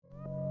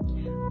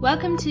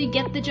Welcome to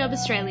Get the Job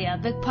Australia,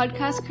 the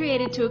podcast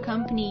created to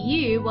accompany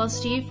you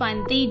whilst you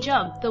find the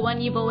job, the one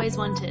you've always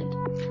wanted.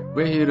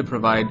 We're here to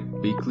provide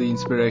weekly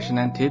inspiration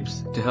and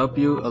tips to help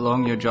you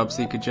along your job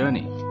seeker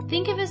journey.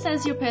 Think of us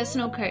as your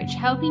personal coach,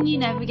 helping you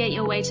navigate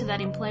your way to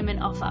that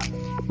employment offer.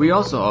 We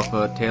also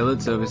offer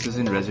tailored services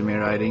in resume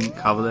writing,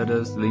 cover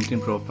letters,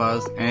 LinkedIn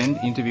profiles, and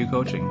interview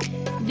coaching.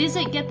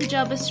 Visit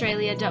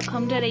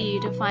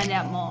getthejobaustralia.com.au to find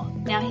out more.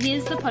 Now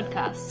here's the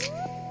podcast.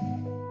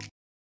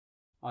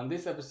 On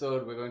this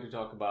episode, we're going to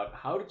talk about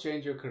how to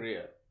change your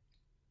career.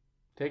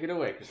 Take it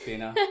away,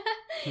 Christina.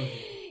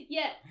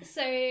 Yeah,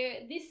 so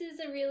this is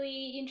a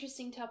really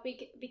interesting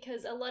topic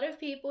because a lot of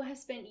people have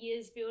spent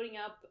years building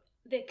up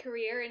their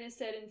career in a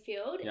certain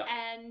field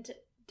and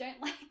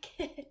don't like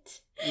it.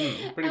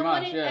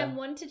 And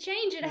want to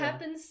change. It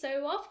happens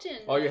so often.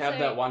 Or you have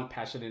that one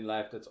passion in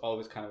life that's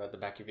always kind of at the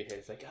back of your head.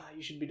 It's like,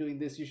 you should be doing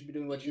this, you should be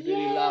doing what you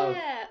really love.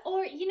 Yeah,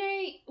 or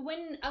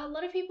when a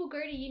lot of people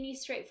go to uni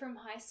straight from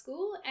high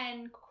school,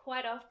 and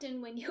quite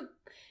often when you're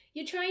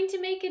trying to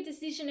make a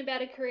decision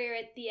about a career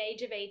at the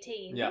age of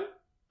 18. Yeah.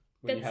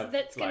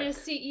 That's going to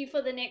suit you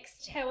for the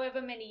next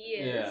however many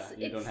years. Yeah,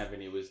 you don't have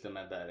any wisdom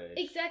at that age.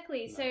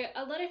 Exactly. No. So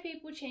a lot of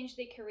people change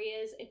their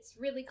careers. It's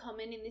really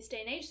common in this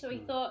day and age. So we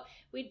thought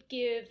we'd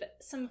give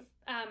some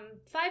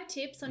 5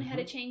 tips on how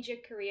to change your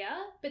career,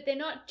 but they're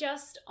not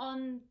just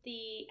on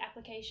the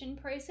application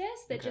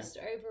process. They're just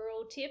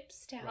overall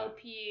tips to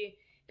help you,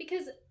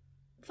 because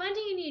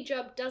finding a new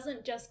job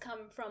doesn't just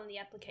come from the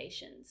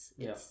applications.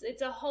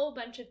 It's a whole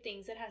bunch of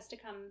things that have to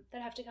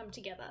come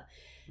together.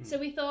 So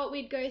we thought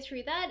we'd go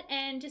through that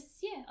and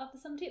just offer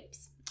some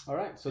tips. All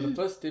right. So the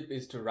first tip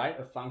is to write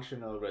a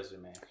functional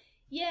resume.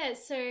 Yeah.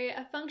 So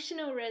a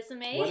functional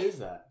resume. What is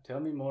that? Tell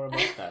me more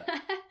about that.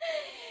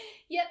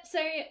 Yep. So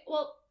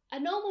a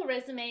normal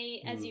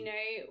resume, as you know,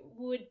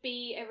 would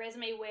be a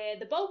resume where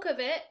the bulk of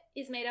it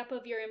is made up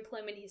of your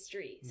employment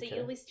history. So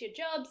you list your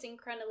jobs in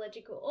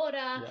chronological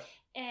order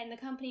and the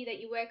company that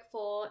you work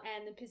for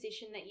and the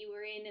position that you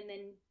were in, and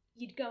then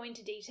you'd go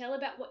into detail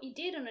about what you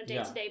did on a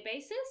day-to-day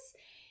basis.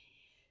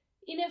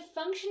 In a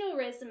functional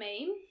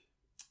resume,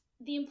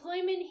 the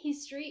employment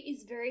history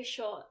is very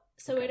short.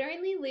 So it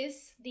only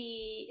lists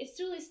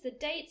still lists the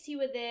dates you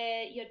were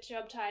there, your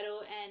job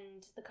title,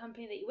 and the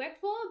company that you work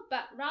for.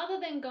 But rather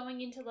than going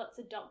into lots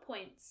of dot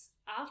points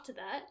after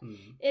that,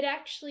 it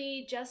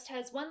actually just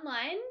has one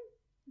line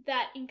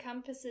that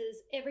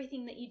encompasses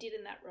everything that you did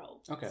in that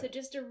role. Okay. So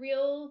just a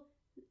real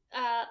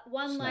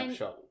one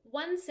snapshot.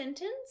 One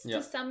sentence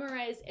to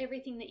summarize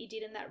everything that you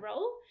did in that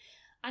role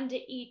under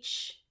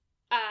each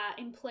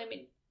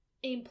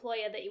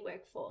employer that you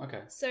work for.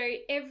 Okay. So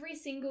every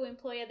single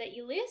employer that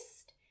you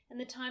list and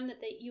the time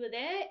that you were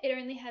there, it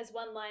only has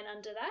one line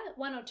under that,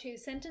 1 or 2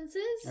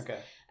 sentences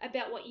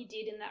about what you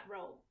did in that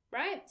role,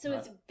 right? So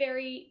it's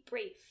very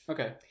brief.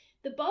 Okay.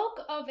 The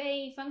bulk of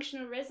a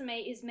functional resume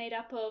is made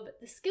up of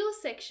the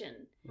skills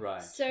section.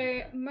 Right.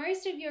 So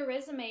most of your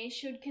resume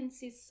should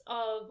consist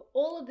of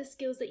all of the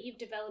skills that you've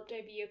developed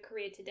over your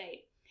career to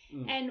date.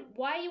 And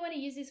why you want to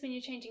use this when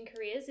you're changing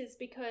careers is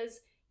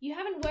because you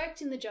haven't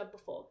worked in the job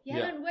before.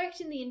 You haven't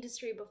worked in the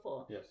industry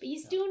before. Yes. But you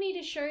still need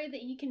to show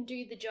that you can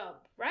do the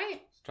job,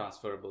 right?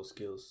 Transferable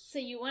skills. So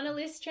you want to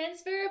list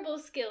transferable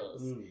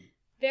skills.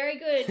 Very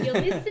good. You're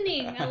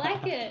listening. I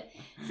like it.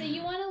 So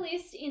you want to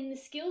list in the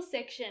skills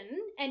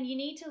section, and you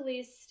need to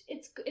list,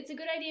 it's a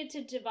good idea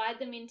to divide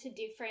them into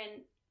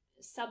different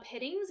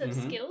subheadings of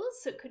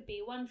skills. So it could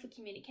be one for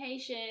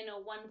communication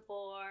or one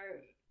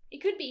for...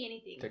 It could be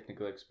anything.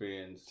 Technical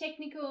experience.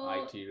 Technical.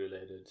 IT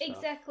related stuff.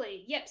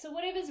 Exactly. Yep. So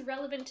whatever's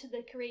relevant to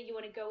the career you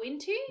want to go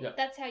into,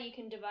 that's how you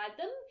can divide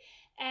them.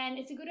 And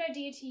it's a good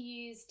idea to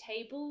use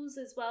tables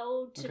as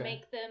well to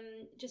make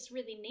them just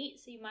really neat.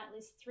 So you might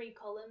list 3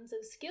 columns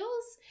of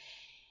skills.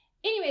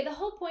 Anyway, the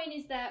whole point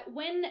is that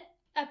when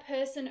a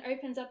person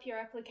opens up your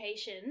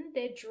application,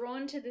 they're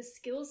drawn to the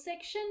skills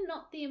section,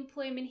 not the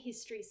employment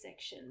history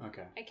section.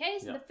 Okay.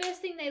 So the first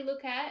thing they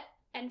look at,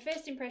 and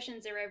first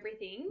impressions are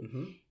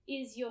everything,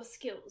 is your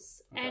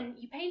skills. And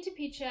you paint a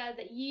picture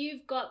that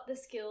you've got the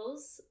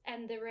skills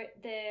and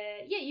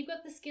you've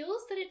got the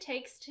skills that it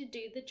takes to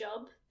do the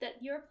job that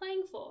you're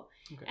applying for.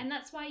 And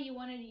that's why you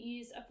want to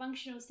use a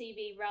functional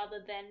CV rather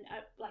than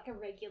a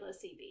regular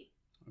CV.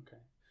 Okay.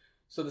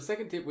 So the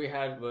second tip we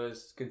had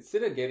was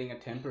consider getting a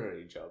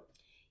temporary job.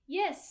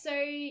 Yes. So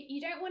you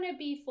don't want to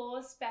be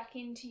forced back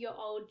into your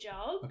old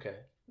job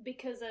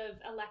because of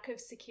a lack of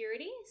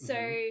security.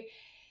 So...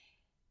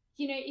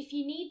 if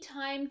you need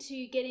time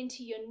to get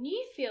into your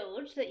new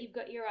field that you've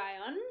got your eye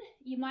on,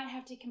 you might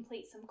have to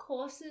complete some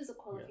courses or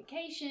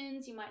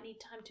qualifications. You might need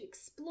time to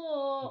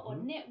explore or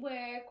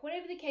network,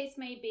 whatever the case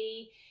may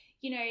be.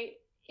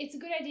 It's a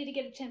good idea to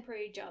get a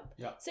temporary job.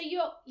 Yeah. So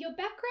your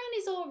background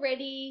is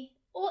already,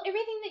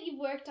 everything that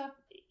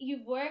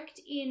you've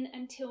worked in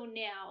until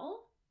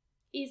now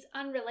is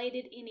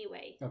unrelated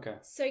anyway.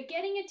 Okay. So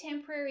getting a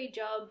temporary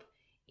job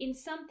in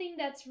something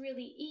that's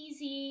really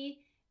easy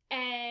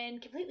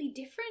and completely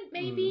different,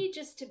 maybe,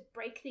 just to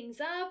break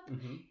things up,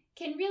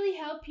 can really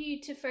help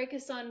you to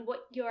focus on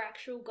what your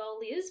actual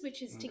goal is,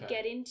 which is to Okay.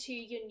 get into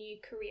your new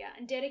career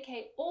and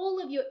dedicate all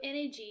of your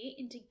energy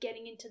into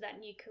getting into that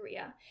new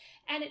career.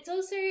 And it's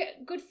also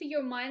good for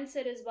your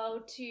mindset as well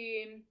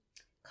to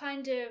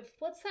kind of,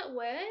 what's that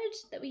word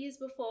that we used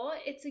before?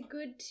 It's a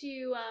good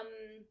to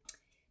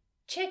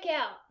check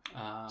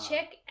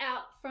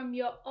out from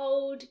your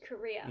old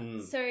career.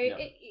 So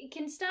it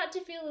can start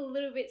to feel a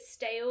little bit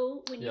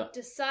stale when you've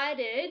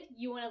decided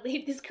you want to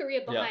leave this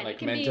career behind. Yeah, like it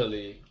can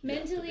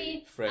mentally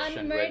be fresh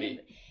and ready.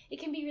 It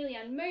can be really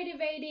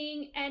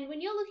unmotivating, and when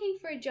you're looking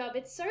for a job,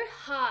 it's so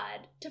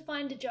hard to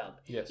find a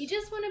job. Yes. You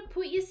just want to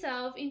put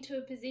yourself into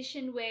a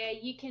position where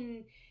you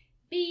can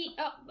be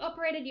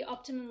operate at your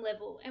optimum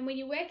level. And when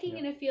you're working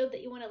in a field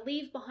that you want to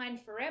leave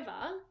behind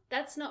forever,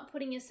 that's not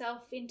putting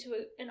yourself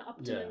into an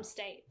optimum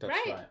state, that's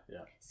right?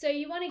 Yeah. So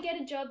you want to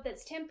get a job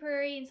that's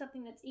temporary and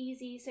something that's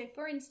easy. So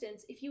for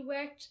instance, if you're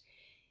working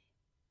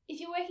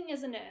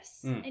as a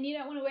nurse and you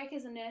don't want to work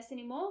as a nurse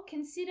anymore,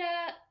 consider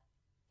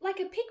like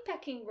a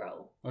pickpacking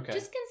role. Okay.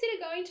 Just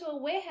consider going to a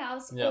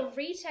warehouse or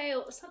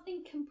retail or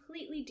something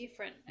completely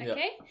different,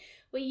 okay?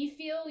 Where you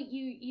feel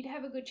you'd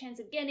have a good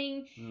chance of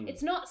getting.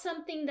 It's not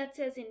something that's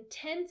as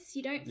intense.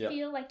 You don't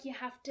feel like you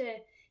have to,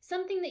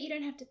 something that you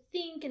don't have to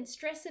think and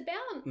stress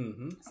about,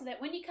 so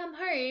that when you come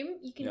home,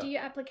 you can do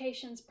your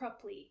applications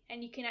properly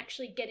and you can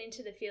actually get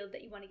into the field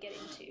that you want to get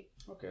into.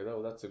 Okay,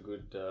 well, that's a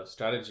good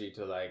strategy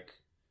to like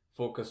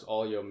focus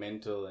all your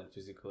mental and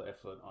physical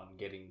effort on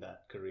getting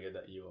that career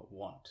that you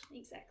want.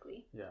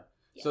 Exactly. Yeah.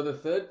 So the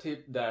third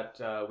tip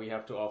that we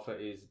have to offer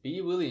is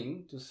be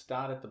willing to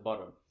start at the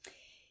bottom.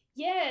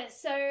 Yeah,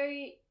 so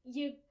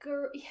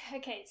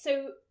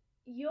so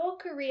your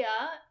career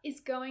is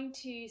going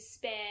to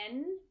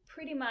span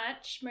pretty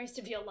much most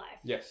of your life.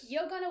 Yes.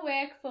 You're going to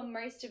work for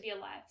most of your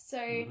life. So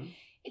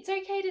it's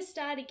okay to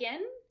start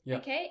again. Yeah.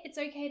 Okay, it's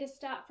okay to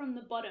start from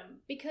the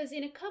bottom, because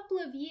in a couple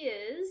of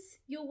years,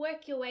 you'll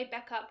work your way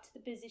back up to the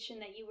position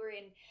that you were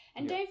in.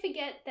 And don't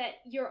forget that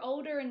you're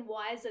older and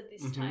wiser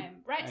this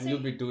time, right? And you'll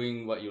be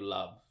doing what you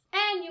love.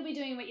 And you'll be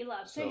doing what you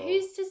love. So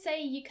who's to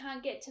say you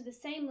can't get to the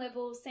same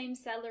level, same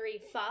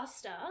salary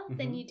faster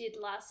than you did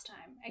last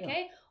time,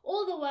 okay?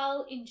 All the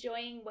while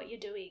enjoying what you're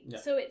doing. Yeah.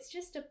 So it's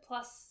just a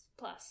plus,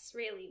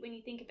 really, when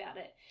you think about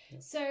it. Yeah.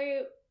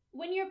 So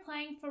when you're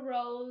applying for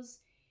roles,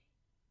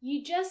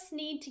 you just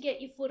need to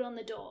get your foot on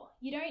the door.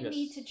 You don't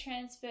need to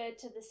transfer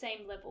to the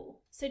same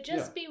level. So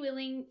just be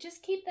willing,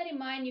 just keep that in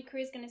mind. Your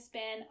career is going to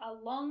span a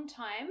long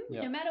time,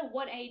 no matter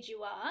what age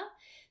you are.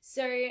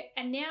 So,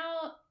 and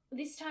now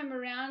this time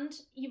around,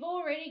 you've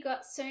already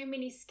got so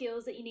many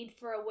skills that you need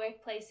for a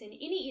workplace in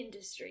any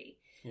industry.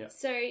 Yeah.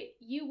 So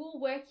you will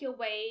work your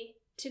way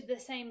to the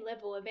same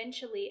level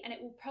eventually, and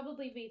it will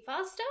probably be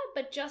faster,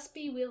 but just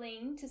be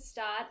willing to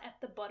start at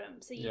the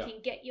bottom so you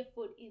can get your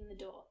foot in the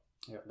door.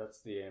 Yeah, that's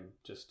the aim,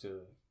 just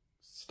to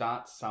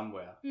start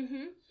somewhere.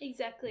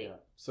 Exactly. Yeah.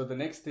 So the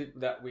next tip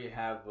that we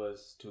have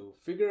was to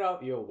figure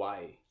out your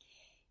why.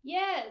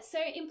 Yeah, so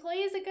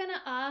employers are going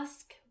to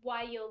ask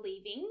why you're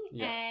leaving,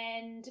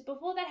 and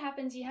before that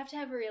happens, you have to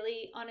have a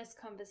really honest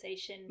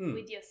conversation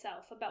with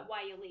yourself about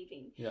why you're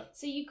leaving. Yeah.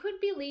 So you could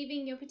be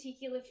leaving your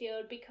particular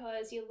field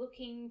because you're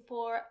looking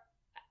for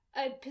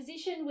a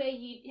position where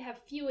you have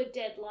fewer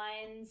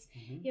deadlines,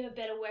 you have a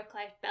better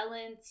work-life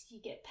balance,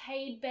 you get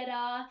paid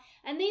better,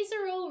 and these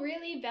are all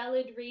really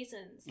valid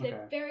reasons.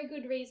 They're very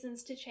good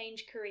reasons to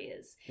change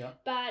careers. Yeah.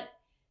 But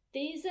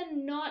these are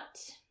not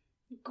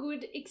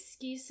good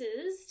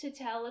excuses to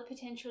tell a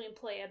potential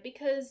employer,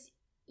 because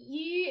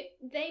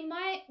there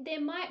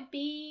might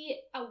be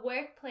a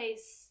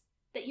workplace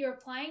that you're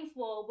applying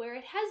for where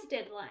it has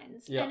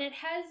deadlines and it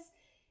has,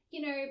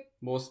 you know,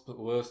 most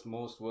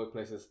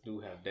workplaces do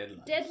have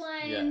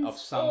deadlines of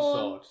some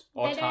sort,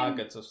 or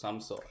targets of some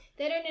sort.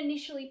 They don't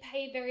initially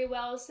pay very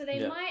well, so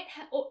they might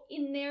or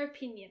in their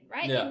opinion,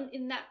 right?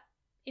 In that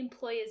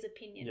employer's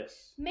opinion,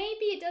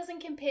 maybe it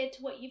doesn't compare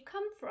to what you've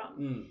come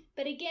from.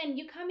 But again,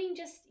 you're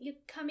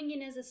coming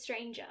in as a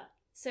stranger,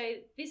 so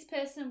this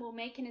person will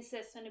make an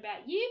assessment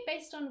about you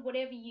based on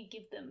whatever you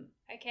give them.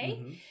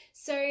 Okay,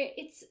 so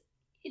it's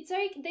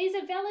okay. These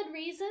are valid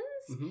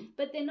reasons,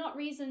 but they're not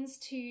reasons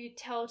to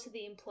tell to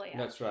the employer.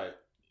 That's right.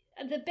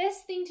 The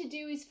best thing to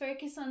do is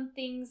focus on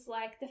things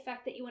like the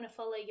fact that you want to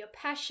follow your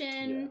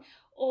passion,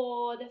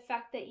 or the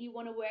fact that you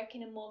want to work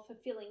in a more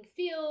fulfilling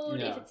field.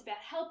 If it's about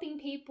helping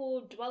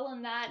people, dwell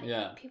on that.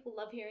 People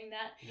love hearing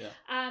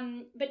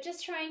that. But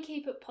just try and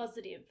keep it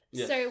positive.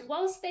 Yes. So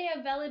whilst they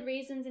are valid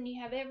reasons and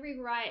you have every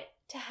right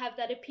to have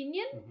that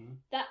opinion,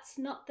 that's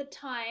not the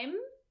time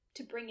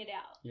to bring it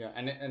out. Yeah,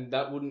 and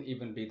that wouldn't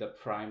even be the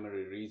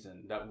primary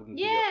reason. That wouldn't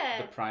be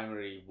the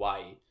primary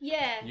why.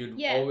 Yeah.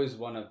 You'd always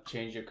want to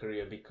change your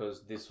career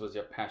because this was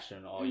your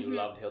passion, or you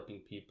loved helping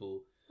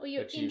people. Or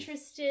you're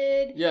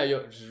interested. Yeah,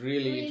 you're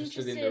really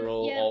interested in the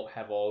role, or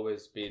have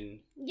always been.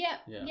 Yeah.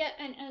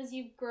 And as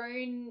you've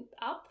grown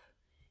up,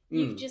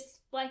 you've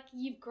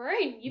you've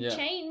grown, you've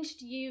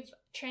changed, you've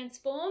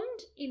transformed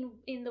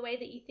in the way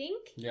that you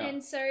think. Yeah.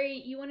 And so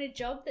you want a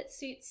job that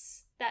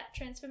suits that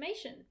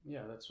transformation.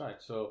 Yeah, that's right.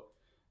 So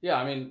Yeah,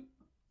 I mean,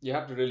 you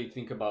have to really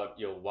think about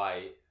your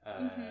why.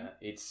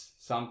 It's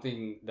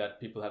something that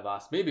people have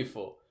asked me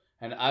before,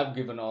 and I've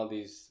given all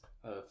these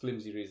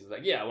flimsy reasons,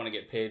 like, yeah, I want to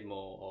get paid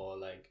more, or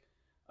like,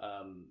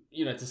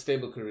 it's a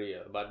stable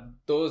career, but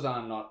those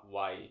are not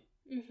why.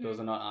 Those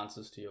are not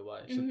answers to your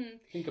why. So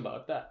think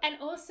about that. And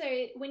also,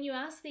 when you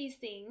ask these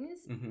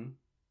things,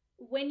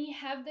 when you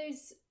have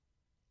those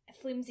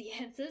flimsy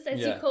answers, as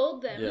you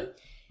called them,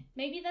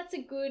 maybe that's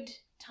a good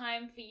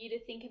time for you to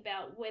think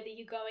about whether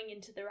you're going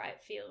into the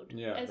right field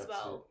as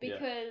well.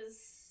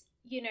 Because,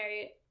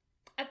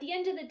 at the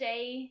end of the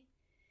day,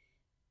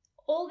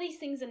 all these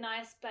things are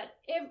nice, but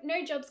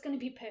no job's going to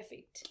be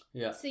perfect.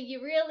 Yeah. So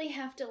you really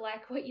have to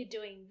like what you're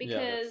doing,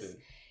 because,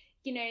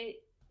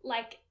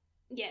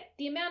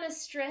 the amount of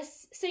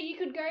stress. So you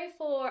could go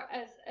for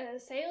a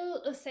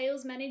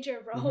sales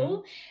manager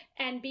role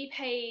and be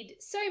paid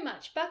so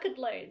much, bucket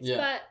loads,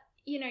 but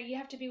you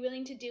have to be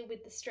willing to deal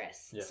with the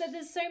stress. Yes. So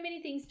there's so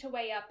many things to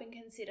weigh up and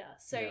consider.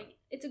 So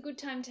it's a good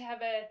time to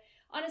have a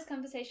honest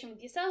conversation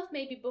with yourself,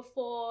 maybe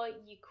before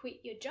you quit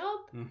your job,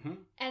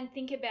 and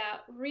think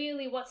about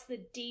really what's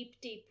the deep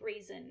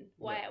reason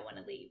why I want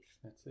to leave.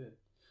 That's it.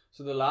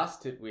 So the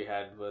last tip we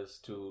had was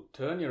to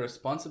turn your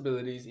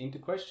responsibilities into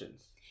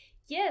questions.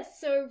 Yes,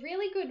 so a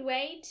really good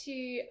way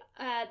to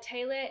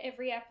tailor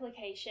every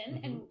application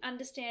and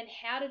understand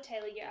how to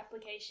tailor your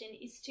application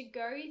is to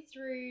go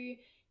through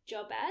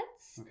job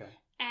ads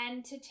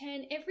and to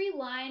turn every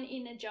line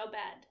in a job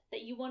ad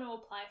that you want to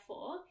apply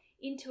for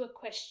into a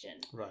question.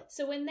 Right.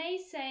 So when they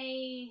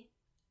say,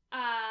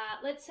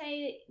 let's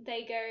say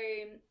they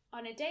go,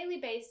 on a daily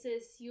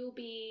basis, you'll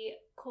be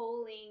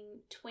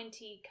calling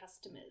 20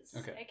 customers.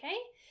 Okay?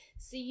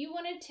 So you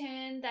want to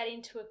turn that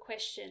into a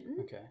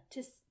question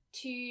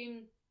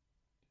to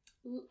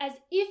as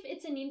if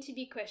it's an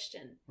interview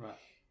question. Right.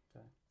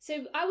 Okay.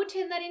 So I would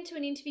turn that into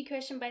an interview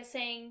question by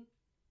saying,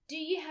 do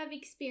you have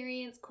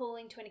experience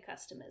calling 20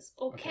 customers?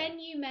 Or can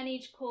you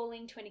manage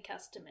calling 20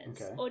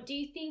 customers? Okay. Or do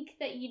you think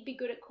that you'd be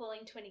good at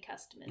calling 20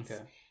 customers? Okay.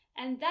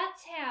 And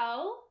that's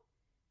how...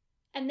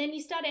 And then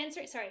you start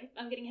answering... Sorry,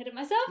 I'm getting ahead of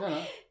myself.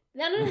 No.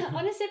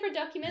 On a separate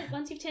document,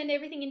 once you've turned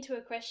everything into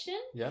a question...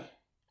 Yeah.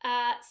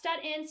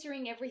 Start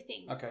answering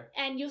everything. Okay.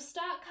 And you'll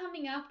start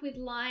coming up with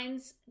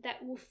lines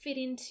that will fit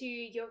into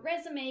your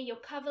resume, your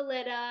cover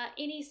letter,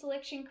 any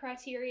selection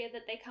criteria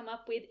that they come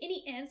up with,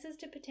 any answers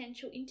to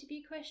potential interview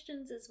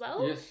questions as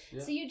well. Yes.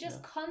 Yeah, so you're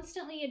just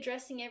constantly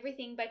addressing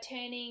everything by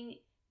turning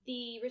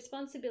the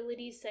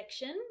responsibilities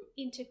section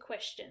into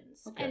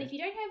questions. Okay. And if you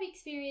don't have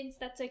experience,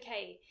 that's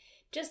okay.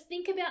 Just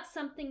think about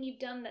something you've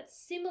done that's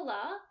similar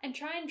and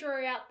try and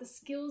draw out the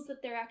skills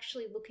that they're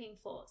actually looking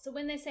for. So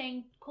when they're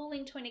saying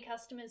calling 20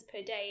 customers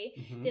per day,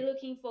 they're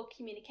looking for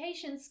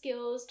communication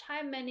skills,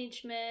 time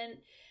management,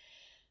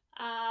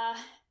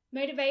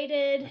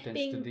 motivated.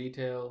 Attention to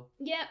detail.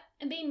 Yeah,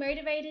 and being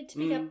motivated to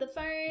pick up the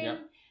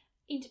phone,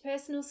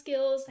 interpersonal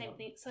skills,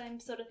 same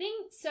sort of thing.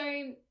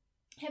 So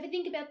have a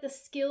think about the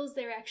skills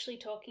they're actually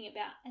talking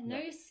about. And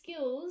those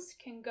skills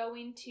can go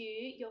into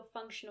your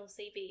functional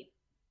CV.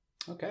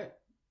 Okay.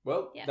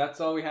 Well,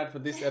 that's all we had for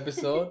this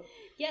episode.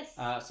 Yes.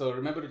 So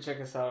remember to check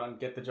us out on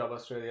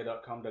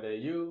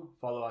getthejobaustralia.com.au.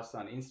 Follow us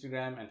on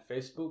Instagram and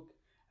Facebook,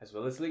 as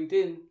well as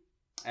LinkedIn.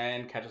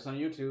 And catch us on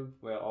YouTube,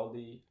 where all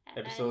the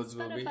episodes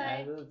will be.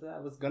 I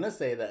was going to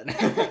say that.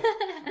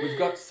 We've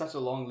got such a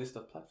long list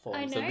of platforms.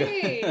 I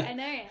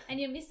know.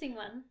 And you're missing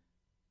one.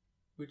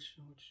 Which?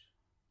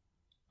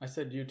 I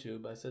said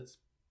YouTube.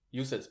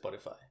 You said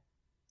Spotify.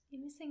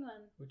 You're missing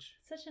one. Which?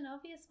 Such an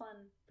obvious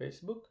one.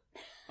 Facebook?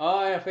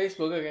 Oh, yeah,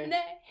 Facebook. Okay. No.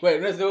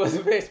 Wait, no, so was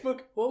it Facebook?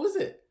 What was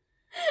it?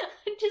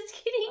 I'm just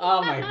kidding.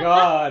 Oh, my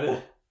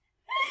God.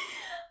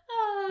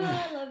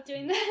 I love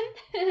doing that.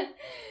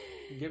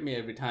 You get me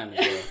every time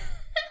as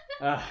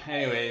well.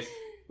 Anyways,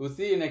 we'll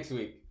see you next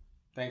week.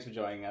 Thanks for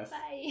joining us.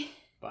 Bye.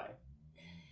 Bye.